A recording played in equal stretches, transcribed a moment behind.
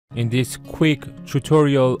In this quick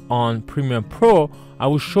tutorial on Premiere Pro, I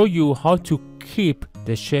will show you how to keep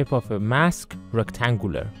the shape of a mask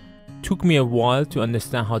rectangular. Took me a while to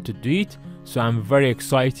understand how to do it, so I'm very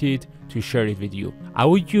excited to share it with you. I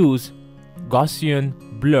would use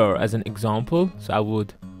Gaussian blur as an example, so I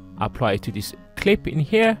would apply it to this clip in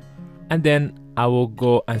here, and then I will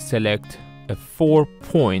go and select a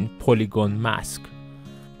 4-point polygon mask.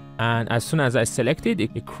 And as soon as I select it,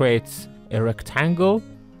 it creates a rectangle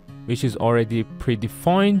which is already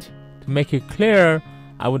predefined. To make it clearer,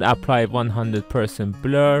 I would apply 100%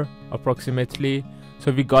 blur approximately.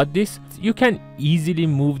 So we got this. You can easily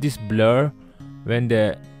move this blur when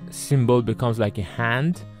the symbol becomes like a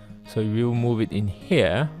hand. So we will move it in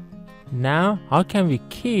here. Now, how can we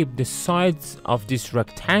keep the sides of this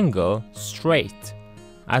rectangle straight?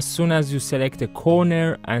 As soon as you select a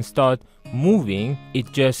corner and start moving,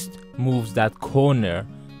 it just moves that corner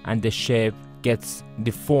and the shape gets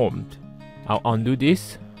deformed. I'll undo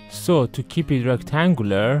this. So to keep it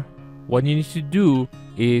rectangular, what you need to do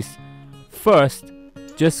is first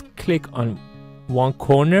just click on one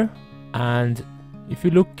corner, and if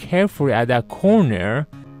you look carefully at that corner,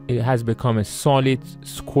 it has become a solid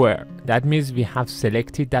square. That means we have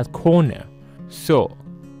selected that corner. So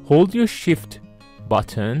hold your shift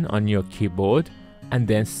button on your keyboard and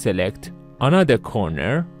then select another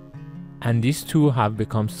corner, and these two have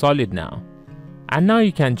become solid now. And now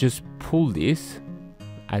you can just pull this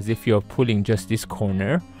as if you're pulling just this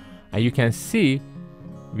corner, and you can see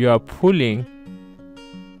we are pulling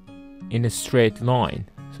in a straight line,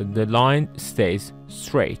 so the line stays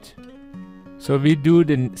straight. So we do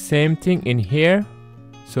the same thing in here.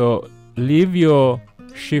 So leave your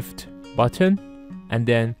shift button and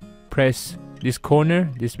then press this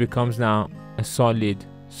corner. This becomes now a solid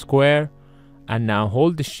square, and now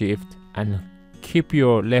hold the shift and keep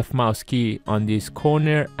your left mouse key on this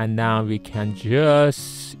corner, and now we can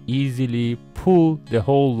just easily pull the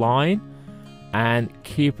whole line and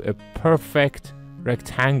keep a perfect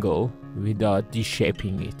rectangle without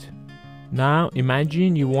deshaping it. Now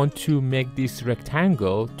imagine you want to make this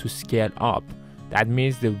rectangle to scale up. That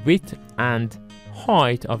means the width and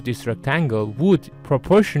height of this rectangle would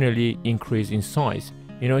proportionally increase in size.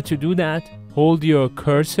 In order to do that, hold your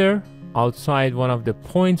cursor outside one of the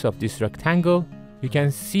points of this rectangle. You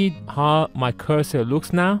can see how my cursor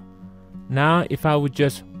looks now. Now if I would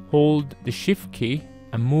just hold the shift key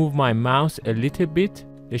and move my mouse a little bit,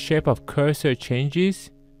 the shape of cursor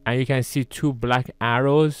changes, and you can see two black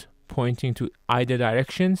arrows pointing to either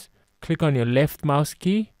directions. Click on your left mouse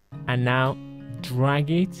key and now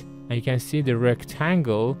drag it, and you can see the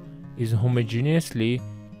rectangle is homogeneously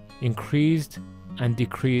increased and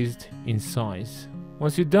decreased in size.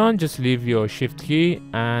 Once you're done, just leave your shift key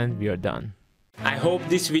and we are done. I hope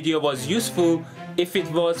this video was useful. If it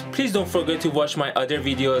was, please don't forget to watch my other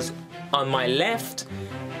videos on my left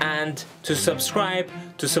and to subscribe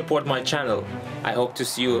to support my channel. I hope to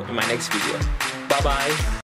see you in my next video. Bye bye.